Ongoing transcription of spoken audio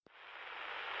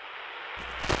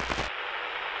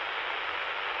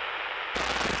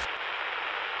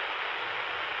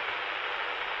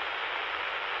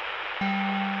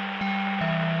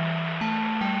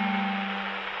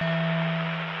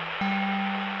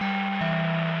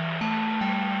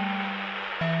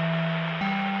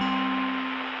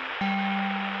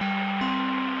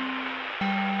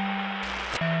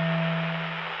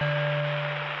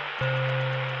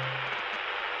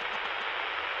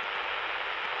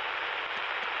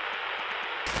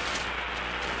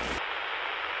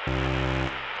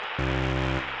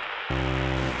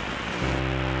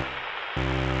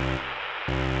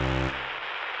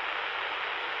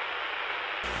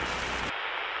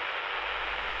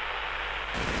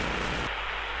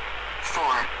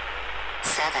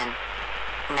7,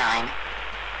 9,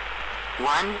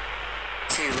 1,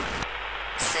 2,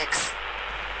 6,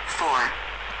 4,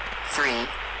 3,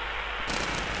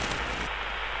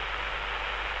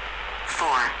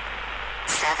 4,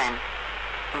 7,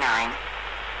 9,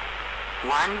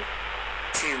 1,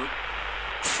 2,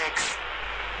 6,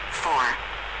 4,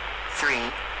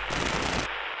 3,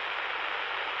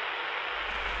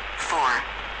 4,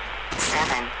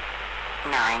 7,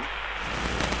 9,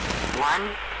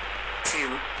 1,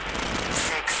 2,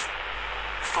 6,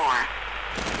 4,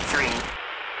 3.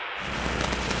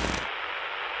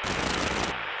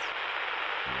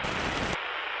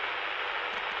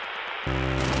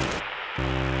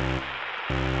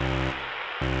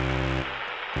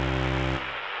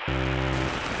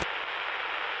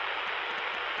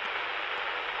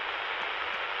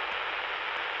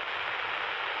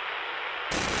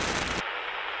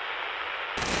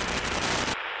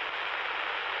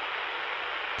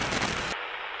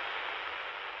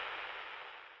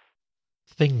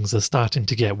 Things are starting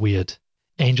to get weird.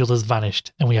 Angel has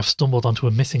vanished, and we have stumbled onto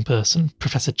a missing person,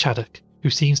 Professor Chaddock,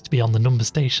 who seems to be on the number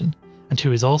station, and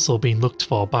who is also being looked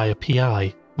for by a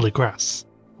PI, Legrasse.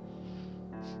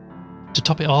 To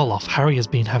top it all off, Harry has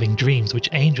been having dreams which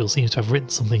Angel seems to have written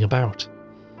something about.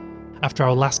 After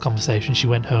our last conversation, she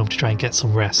went home to try and get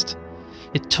some rest.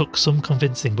 It took some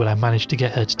convincing, but I managed to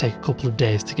get her to take a couple of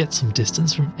days to get some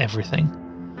distance from everything.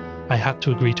 I had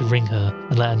to agree to ring her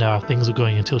and let her know how things were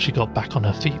going until she got back on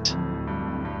her feet.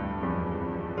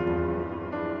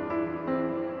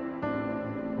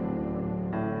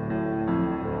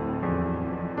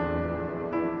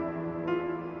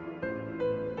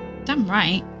 Damn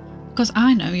right, because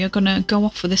I know you're going to go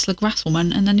off with this Legrasse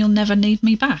woman and then you'll never need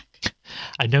me back.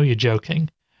 I know you're joking.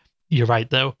 You're right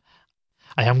though.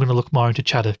 I am going to look more into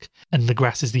Chaddock, and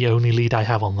Legrasse is the only lead I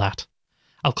have on that.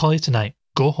 I'll call you tonight.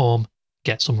 Go home,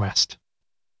 get some rest.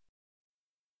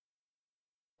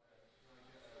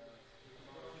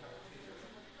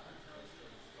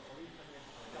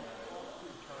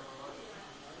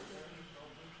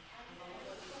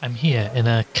 I'm here in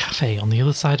a cafe on the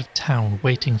other side of town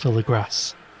waiting for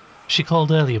Legrasse. She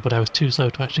called earlier, but I was too slow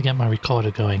to actually get my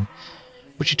recorder going.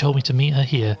 But she told me to meet her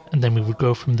here, and then we would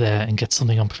go from there and get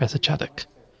something on Professor Chaddock.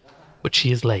 But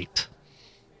she is late.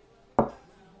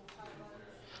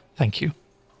 Thank you.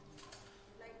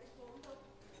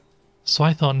 So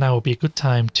I thought now would be a good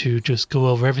time to just go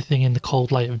over everything in the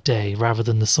cold light of day rather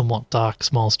than the somewhat dark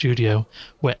small studio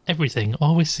where everything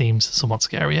always seems somewhat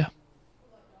scarier.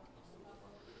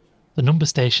 The number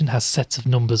station has sets of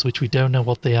numbers which we don't know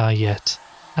what they are yet,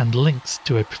 and links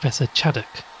to a Professor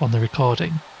Chaddock on the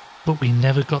recording, but we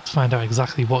never got to find out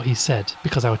exactly what he said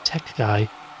because our tech guy,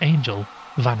 Angel,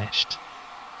 vanished.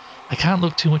 I can't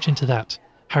look too much into that.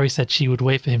 Harry said she would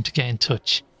wait for him to get in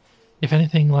touch. If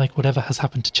anything like whatever has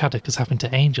happened to Chaddock has happened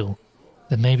to Angel,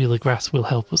 then maybe Legrasse will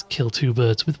help us kill two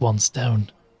birds with one stone.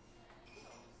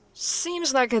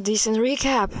 Seems like a decent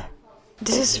recap.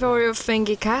 This is for your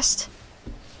thingy cast?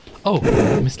 Oh,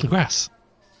 Miss Legrasse.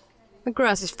 The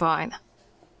grass is fine.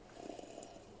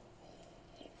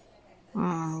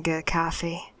 Good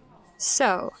coffee.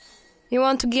 So, you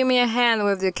want to give me a hand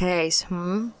with the case,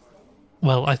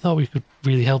 Well, I thought we could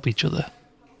really help each other.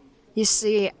 You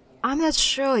see, I'm not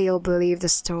sure you'll believe the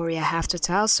story I have to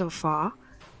tell so far,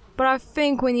 but I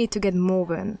think we need to get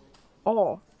moving,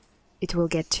 or it will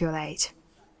get too late.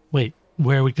 Wait,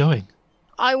 where are we going?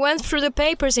 I went through the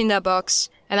papers in the box,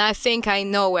 and I think I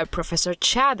know where Professor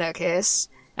Chaddock is,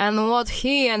 and what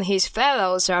he and his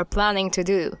fellows are planning to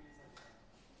do.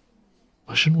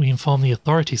 Well, shouldn't we inform the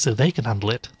authorities so they can handle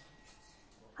it?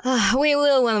 We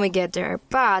will when we get there,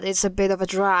 but it's a bit of a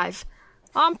drive.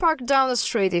 I'm parked down the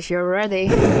street if you're ready.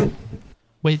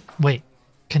 Wait.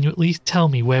 Can you at least tell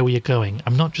me where we are going?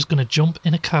 I'm not just going to jump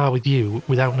in a car with you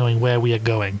without knowing where we are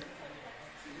going.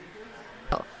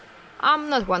 I'm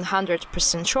not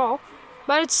 100% sure,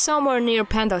 but it's somewhere near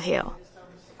Pendle Hill.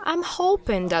 I'm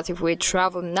hoping that if we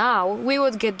travel now, we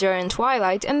would get there in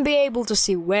twilight and be able to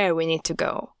see where we need to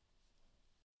go.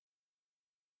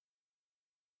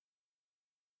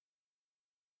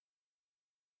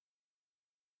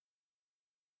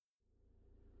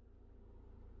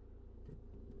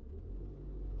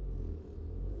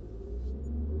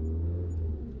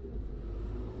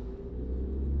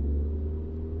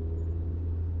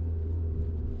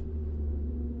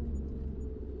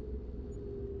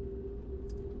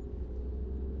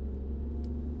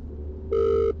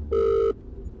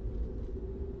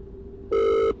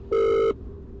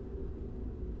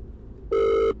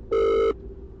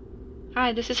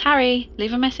 Hi, this is Harry.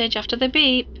 Leave a message after the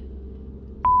beep.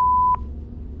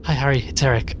 Hi Harry, it's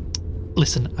Eric.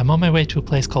 Listen, I'm on my way to a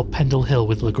place called Pendle Hill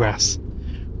with Legrasse.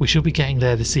 We should be getting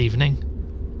there this evening.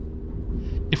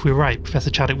 If we're right, Professor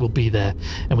Chaddock will be there,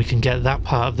 and we can get that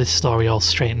part of this story all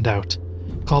straightened out.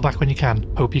 Call back when you can.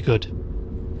 Hope you're good.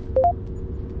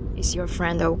 Is your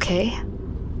friend okay?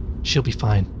 She'll be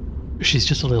fine. She's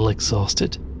just a little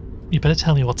exhausted. You better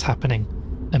tell me what's happening,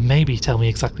 and maybe tell me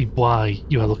exactly why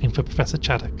you are looking for Professor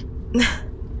Chaddock.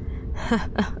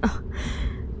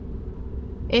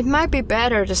 It might be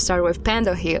better to start with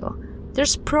Pendle Hill.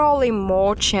 There's probably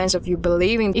more chance of you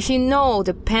believing if you know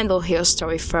the Pendle Hill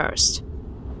story first.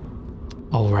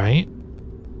 Alright.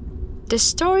 The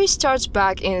story starts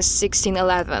back in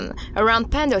 1611, around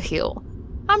Pendle Hill.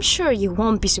 I'm sure you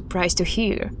won't be surprised to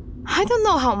hear. I don't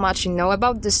know how much you know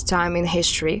about this time in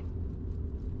history.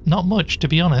 Not much, to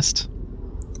be honest.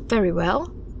 Very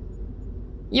well.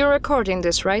 You're recording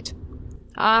this, right?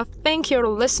 I think your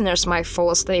listeners might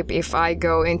fall asleep if I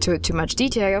go into too much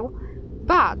detail,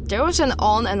 but there was an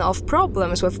on and off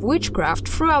problems with witchcraft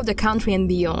throughout the country and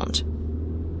beyond.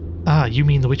 Ah, you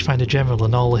mean the Witchfinder General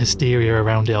and all the hysteria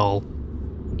around it all.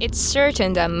 It's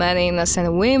certain that many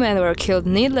innocent women were killed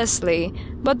needlessly,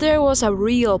 but there was a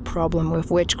real problem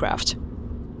with witchcraft.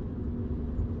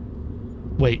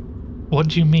 Wait, what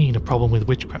do you mean a problem with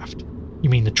witchcraft? You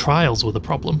mean the trials were the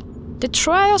problem? The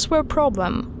trials were a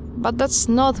problem, but that's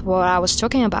not what I was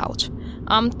talking about.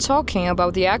 I'm talking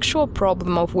about the actual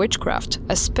problem of witchcraft,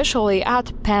 especially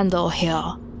at Pendle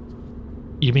Hill.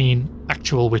 You mean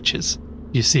actual witches?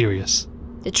 You serious?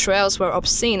 The trials were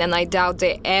obscene and I doubt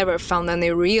they ever found any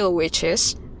real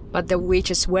witches, but the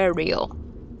witches were real.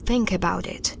 Think about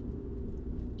it.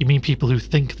 You mean people who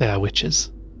think they are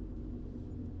witches?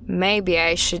 Maybe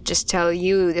I should just tell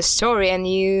you the story and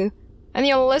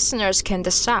your listeners can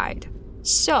decide.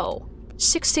 So,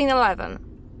 1611.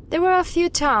 There were a few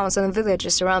towns and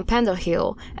villages around Pendle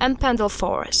Hill and Pendle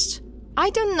Forest.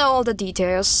 I don't know all the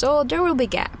details, so there will be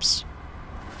gaps.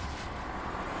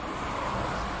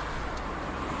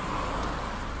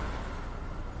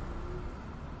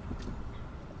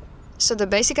 So the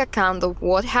basic account of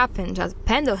what happened at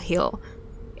Pendle Hill,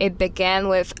 it began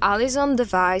with Alison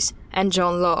Device and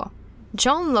John Law.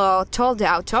 John Law told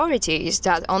the authorities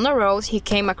that on the road he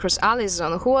came across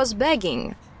Alison who was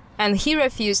begging, and he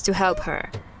refused to help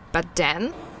her. But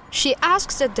then, she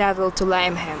asked the devil to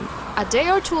lame him. A day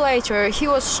or two later, he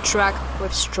was struck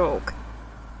with stroke.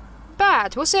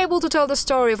 Bat was able to tell the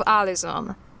story of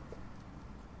Alison.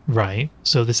 Right,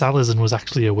 so this Alison was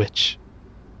actually a witch.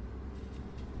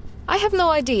 I have no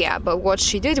idea, but what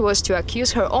she did was to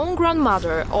accuse her own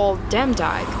grandmother, Old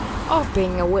Demdike, of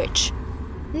being a witch.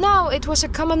 Now, it was a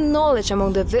common knowledge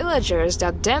among the villagers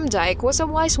that Demdike was a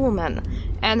wise woman,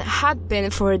 and had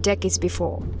been for decades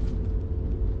before.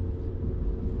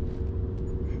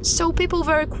 So people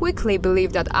very quickly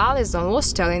believed that Alison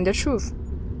was telling the truth.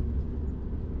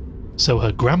 So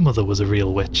her grandmother was a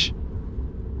real witch?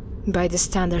 By the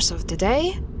standards of the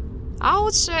day, I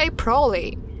would say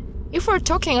probably. If we're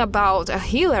talking about a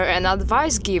healer and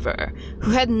advice giver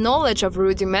who had knowledge of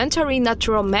rudimentary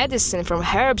natural medicine from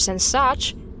herbs and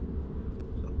such.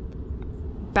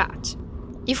 But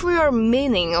if we are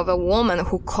meaning of a woman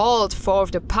who called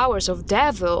forth the powers of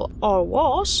devil or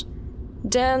was,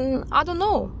 then I don't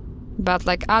know. But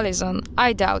like Alison,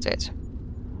 I doubt it.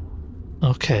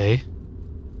 Okay.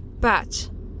 But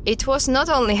it was not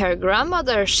only her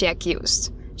grandmother she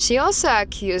accused. She also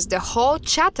accused the whole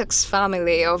Chattox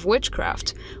family of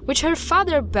witchcraft, which her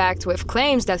father backed with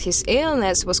claims that his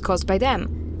illness was caused by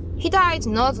them. He died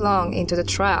not long into the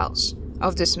trials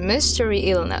of this mystery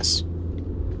illness.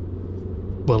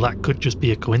 Well, that could just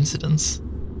be a coincidence.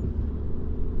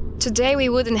 Today we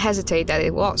wouldn't hesitate that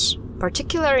it was,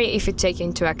 particularly if you take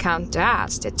into account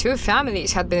that the two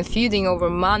families had been feuding over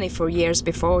money for years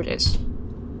before this.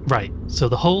 Right, so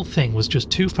the whole thing was just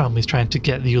two families trying to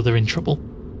get the other in trouble.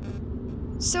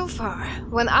 So far,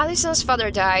 when Alison's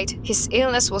father died, his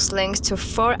illness was linked to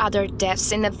 4 other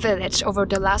deaths in the village over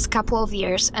the last couple of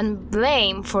years, and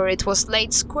blame for it was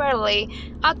laid squarely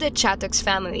at the Chattox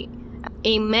family.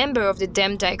 A member of the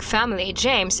Demdike family,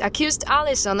 James, accused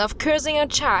Alison of cursing a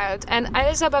child, and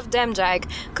Elizabeth Demdike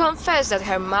confessed that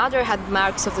her mother had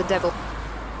marks of the devil.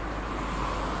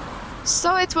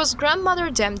 So it was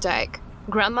Grandmother Demdike,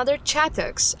 Grandmother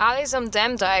Chattox, Alison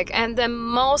Demdike, and then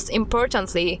most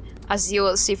importantly, as you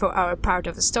will see for our part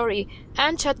of the story,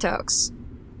 Anne Chattox,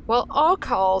 were all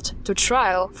called to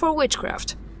trial for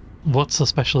witchcraft. What's so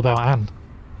special about Anne?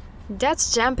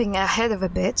 That's jumping ahead of a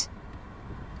bit.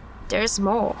 There's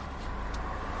more.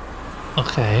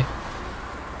 Okay.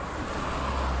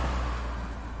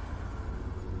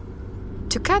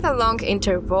 To cut a long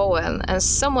interwoven and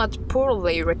somewhat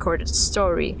poorly recorded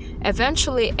story,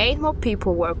 eventually 8 more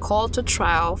people were called to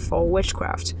trial for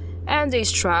witchcraft, and these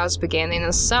trials began in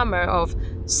the summer of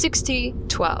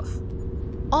 1612.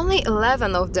 Only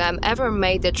 11 of them ever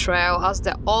made the trial, as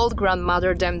the old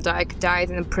grandmother Demdike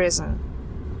died in prison.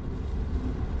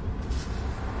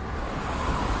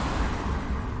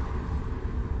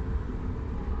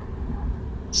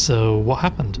 So, what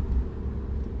happened?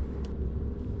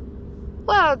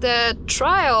 Well, the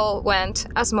trial went,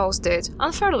 as most did,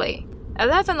 unfairly.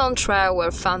 11 on trial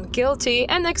were found guilty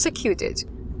and executed.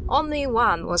 Only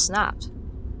 1 was not.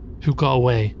 Who got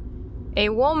away? A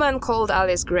woman called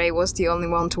Alice Gray was the only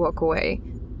one to walk away.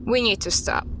 We need to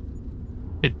stop.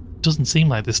 It doesn't seem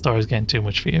like this story is getting too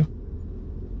much for you.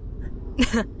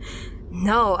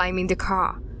 No, I'm in the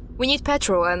car. We need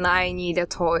petrol and I need a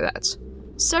toilet.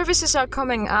 Services are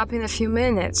coming up in a few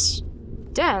minutes.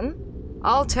 Then,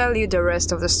 I'll tell you the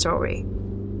rest of the story.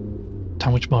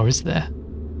 How much more is there?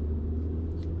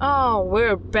 Oh,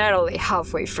 we're barely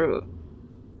halfway through.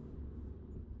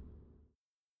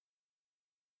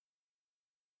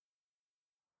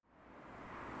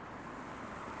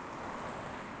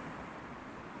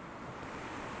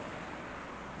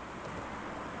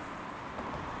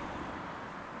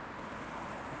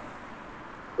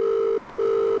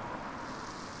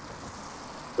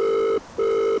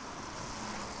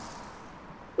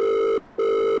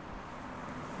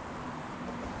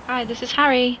 Hi, this is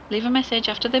Harry. Leave a message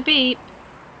after the beep.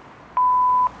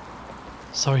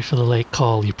 Sorry for the late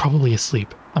call, you're probably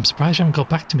asleep. I'm surprised you haven't got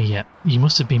back to me yet. You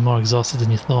must have been more exhausted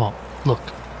than you thought. Look,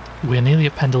 we're nearly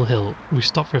at Pendle Hill. We've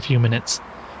stopped for a few minutes.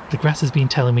 The grass has been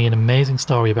telling me an amazing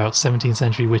story about 17th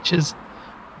century witches,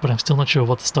 but I'm still not sure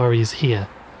what the story is here,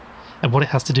 and what it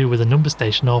has to do with the number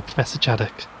station or Professor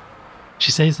Chaddock.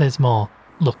 She says there's more.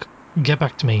 Look, get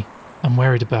back to me. I'm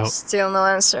worried about... Still no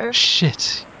answer?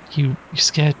 Shit, you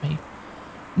scared me.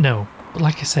 No, but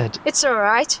like I said... It's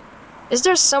alright. Is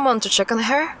there someone to check on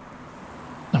her?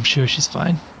 I'm sure she's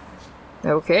fine.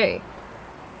 Okay.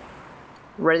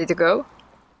 Ready to go?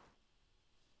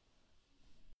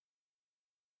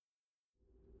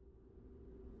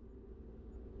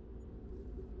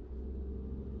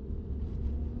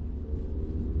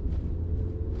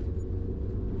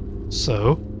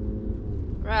 So?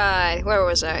 Right, where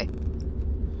was I?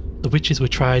 The witches were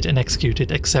tried and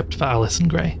executed except for Alison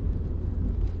Gray.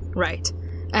 Right.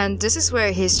 And this is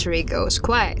where history goes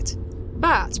quiet.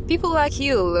 But people like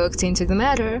you looked into the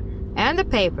matter and the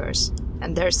papers,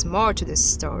 and there's more to this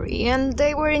story, and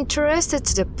they were interested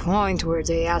to the point where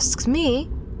they asked me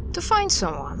to find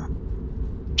someone.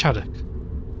 Chaddock.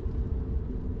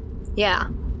 Yeah,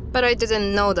 but I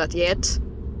didn't know that yet.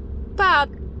 But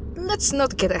let's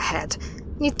not get ahead.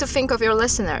 Need to think of your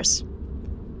listeners.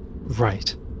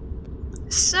 Right.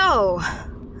 So,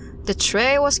 the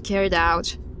trial was carried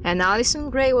out, and Alison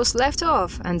Gray was left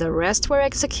off, and the rest were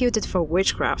executed for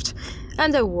witchcraft,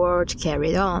 and the word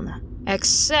carried on.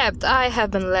 Except I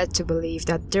have been led to believe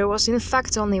that there was in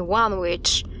fact only one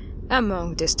witch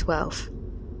among these 12.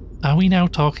 Are we now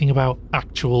talking about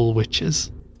actual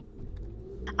witches?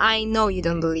 I know you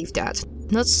don't believe that.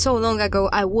 Not so long ago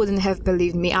I wouldn't have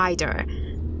believed me either.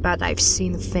 But I've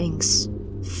seen things.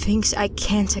 Things I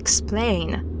can't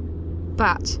explain.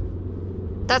 But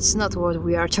that's not what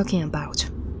we are talking about.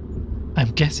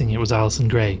 I'm guessing it was Alison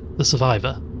Gray, the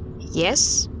survivor.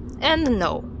 Yes and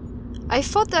no. I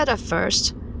thought that at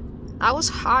first. I was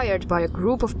hired by a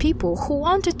group of people who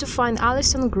wanted to find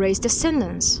Alison Gray's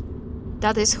descendants.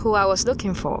 That is who I was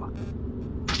looking for.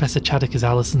 Professor Chaddock is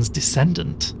Alison's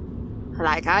descendant.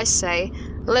 Like I say,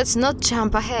 let's not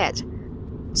jump ahead.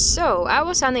 So, I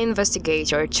was an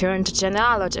investigator turned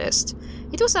genealogist.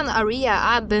 It was an area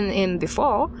I'd been in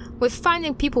before, with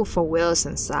finding people for wills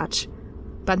and such.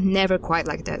 But never quite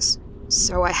like this.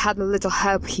 So I had a little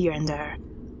help here and there.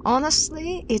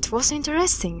 Honestly, it was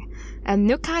interesting. A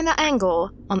new kind of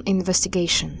angle on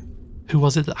investigation. Who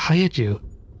was it that hired you?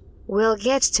 We'll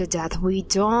get to that, we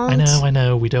don't... I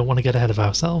know, we don't want to get ahead of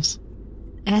ourselves.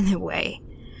 Anyway,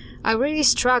 I really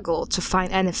struggled to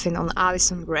find anything on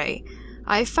Alison Gray.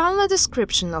 I found a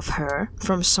description of her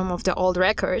from some of the old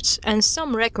records and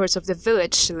some records of the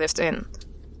village she lived in.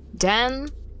 Then,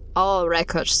 all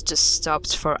records just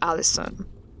stopped for Alison.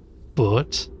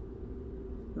 But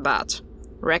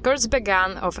records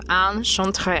began of Anne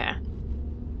Chantre.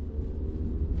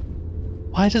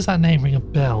 Why does that name ring a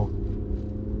bell?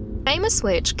 Famous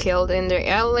witch killed in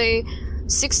the early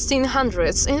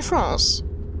 1600s in France.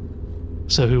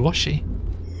 So who was she?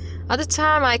 At the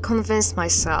time I convinced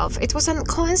myself it was a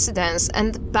coincidence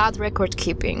and bad record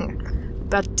keeping.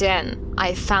 But then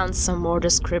I found some more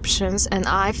descriptions, and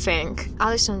I think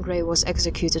Alison Gray was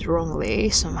executed wrongly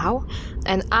somehow,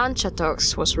 and Anne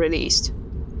Chattox was released.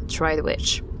 Try the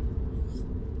witch.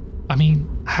 I mean,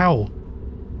 how?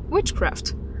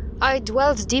 Witchcraft. I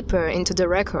dwelled deeper into the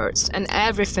records, and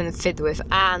everything fit with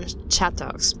Anne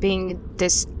Chattox being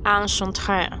this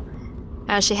enchantress.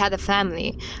 And she had a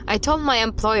family. I told my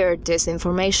employer this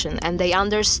information, and they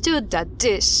understood that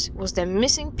this was the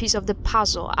missing piece of the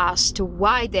puzzle as to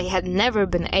why they had never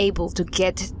been able to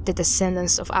get the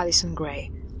descendants of Alison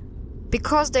Gray.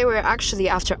 Because they were actually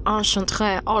after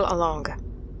Enchantress all along.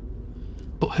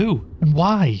 But who and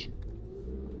why?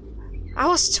 I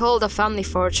was told a family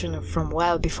fortune from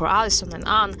well before Alison and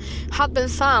Anne had been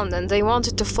found, and they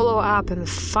wanted to follow up and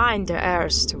find the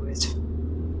heirs to it.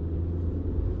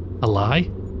 A lie?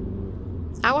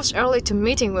 I was early to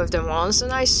meeting with them once,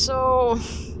 and I saw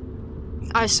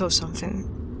something.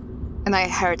 And I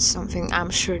heard something I'm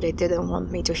sure they didn't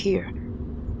want me to hear.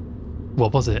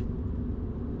 What was it?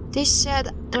 They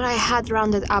said that I had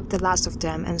rounded up the last of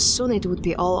them and soon it would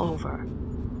be all over.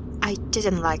 I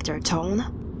didn't like their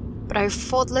tone, but I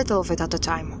thought little of it at the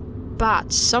time.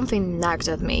 But something nagged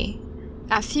at me.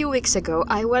 A few weeks ago,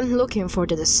 I went looking for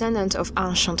the descendant of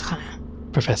Enchantress.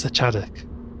 Professor Chaddock.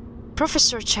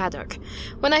 Professor Chaddock.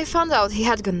 When I found out he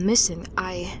had gone missing,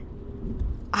 I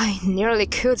nearly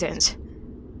couldn't.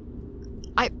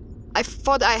 I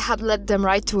thought I had let them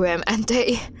write to him, and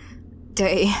they...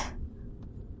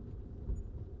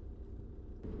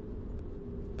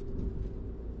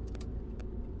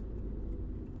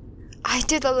 I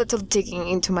did a little digging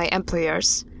into my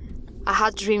employers. I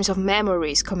had dreams of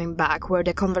memories coming back where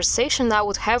the conversation I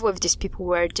would have with these people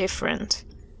were different.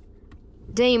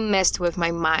 They messed with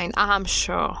my mind, I'm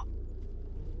sure.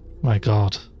 My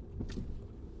God.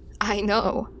 I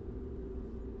know.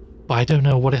 But I don't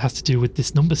know what it has to do with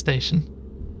this number station.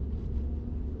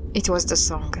 It was the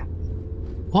song.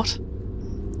 What?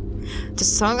 The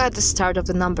song at the start of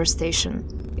the number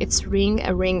station. It's Ring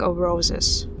a Ring of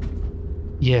Roses.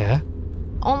 Yeah.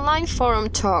 Online forum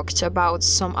talked about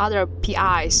some other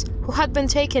PIs who had been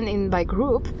taken in by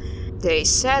group. They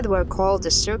said were called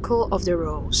the Circle of the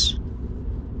Rose.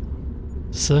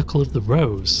 Circle of the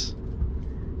Rose?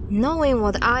 Knowing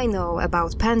what I know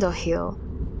about Pendle Hill,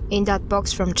 in that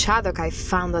box from Chaddock I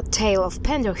found a tale of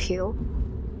Pendle Hill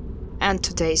and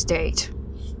today's date.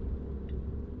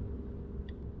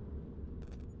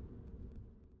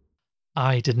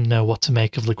 I didn't know what to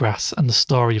make of Legras and the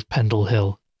story of Pendle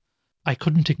Hill. I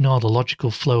couldn't ignore the logical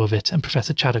flow of it and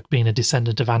Professor Chaddock being a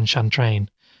descendant of Anne Chantraine,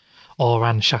 or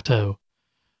Anne Chateau,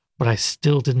 but I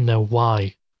still didn't know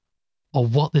why, or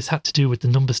what this had to do with the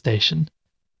number station,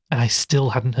 and I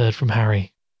still hadn't heard from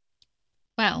Harry.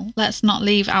 Well, let's not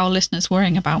leave our listeners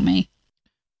worrying about me.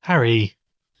 Harry!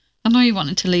 I know you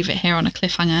wanted to leave it here on a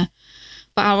cliffhanger,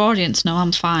 but our audience know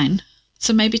I'm fine.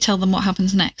 So maybe tell them what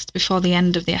happens next before the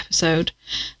end of the episode,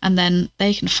 and then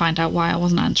they can find out why I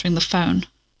wasn't answering the phone.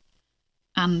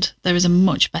 And there is a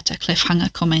much better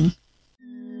cliffhanger coming.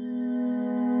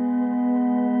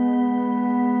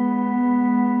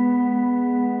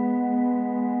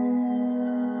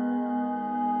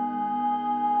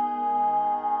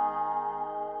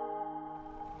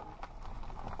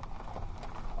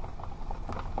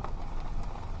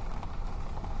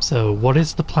 So, what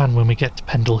is the plan when we get to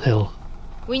Pendle Hill?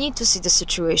 We need to see the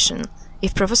situation.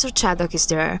 If Professor Chaddock is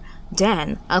there,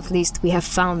 then at least we have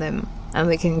found him, and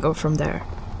we can go from there.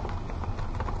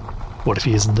 What if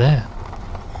he isn't there?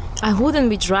 I wouldn't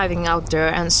be driving out there,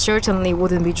 and certainly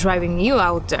wouldn't be driving you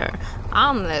out there,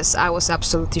 unless I was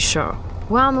absolutely sure.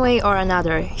 One way or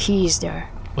another, he is there.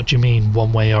 What do you mean,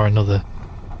 one way or another?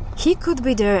 He could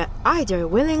be there either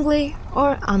willingly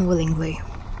or unwillingly.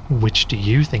 Which do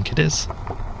you think it is?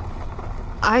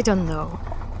 I don't know.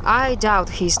 I doubt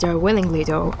he's there willingly,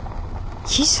 though.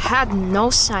 He's had no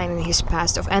sign in his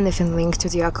past of anything linked to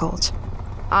the occult.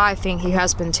 I think he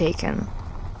has been taken.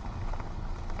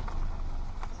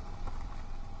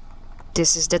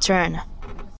 This is the turn.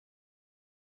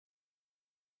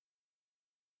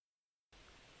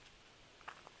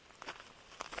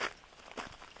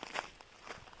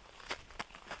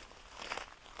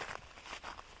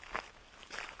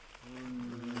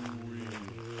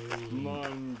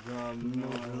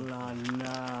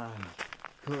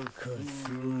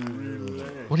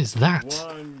 What is that?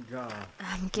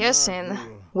 I'm guessing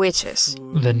witches.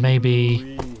 Then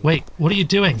maybe... Wait, what are you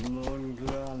doing?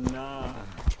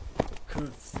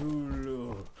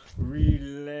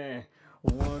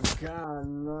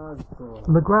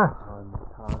 Legras!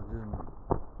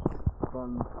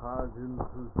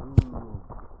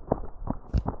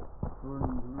 Hey,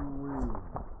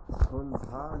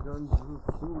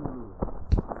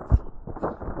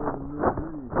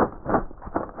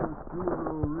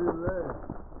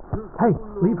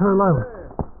 leave her alone.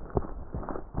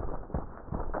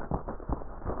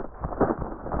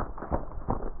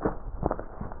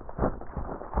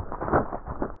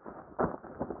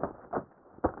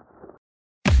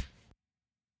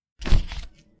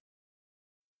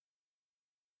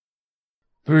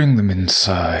 Bring them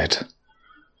inside.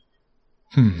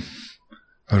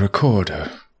 A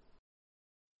recorder.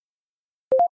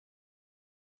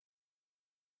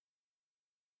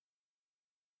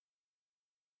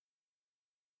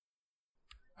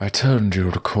 I turned your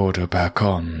recorder back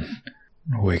on.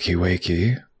 Wakey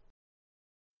wakey.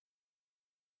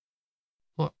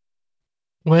 What?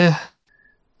 Where?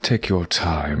 Take your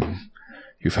time.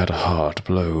 You've had a hard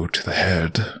blow to the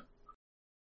head.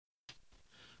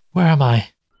 Where am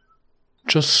I?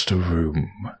 Just a room.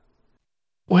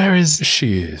 Where is...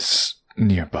 She is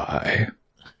nearby.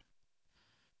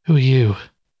 Who are you?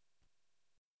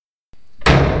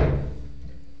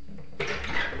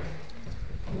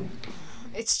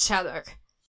 It's Chaddock.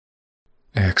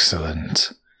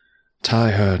 Excellent.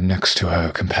 Tie her next to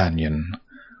her companion.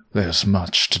 There's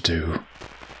much to do.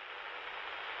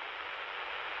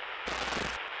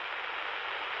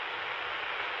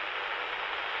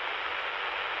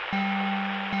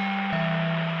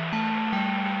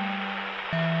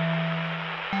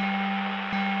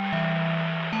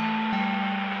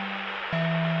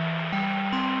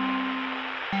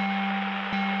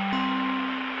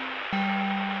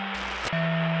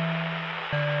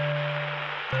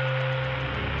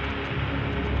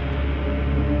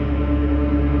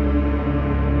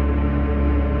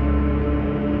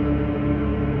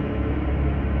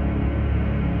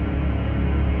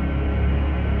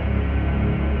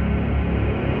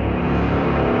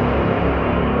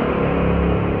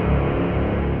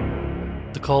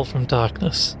 The Call from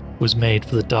Darkness was made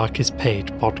for the Darkest Page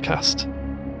podcast.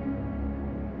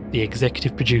 The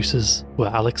executive producers were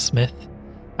Alex Smith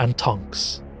and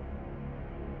Tonks.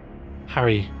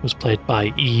 Harry was played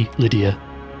by E. Lydia.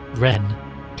 Wren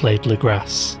played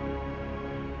Legrasse.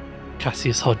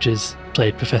 Cassius Hodges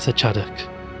played Professor Chaddock.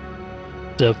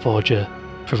 Derb Forger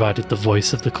provided the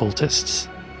voice of the cultists.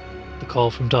 The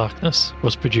Call from Darkness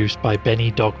was produced by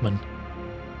Benny Dogman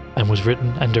and was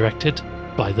written and directed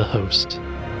by the host.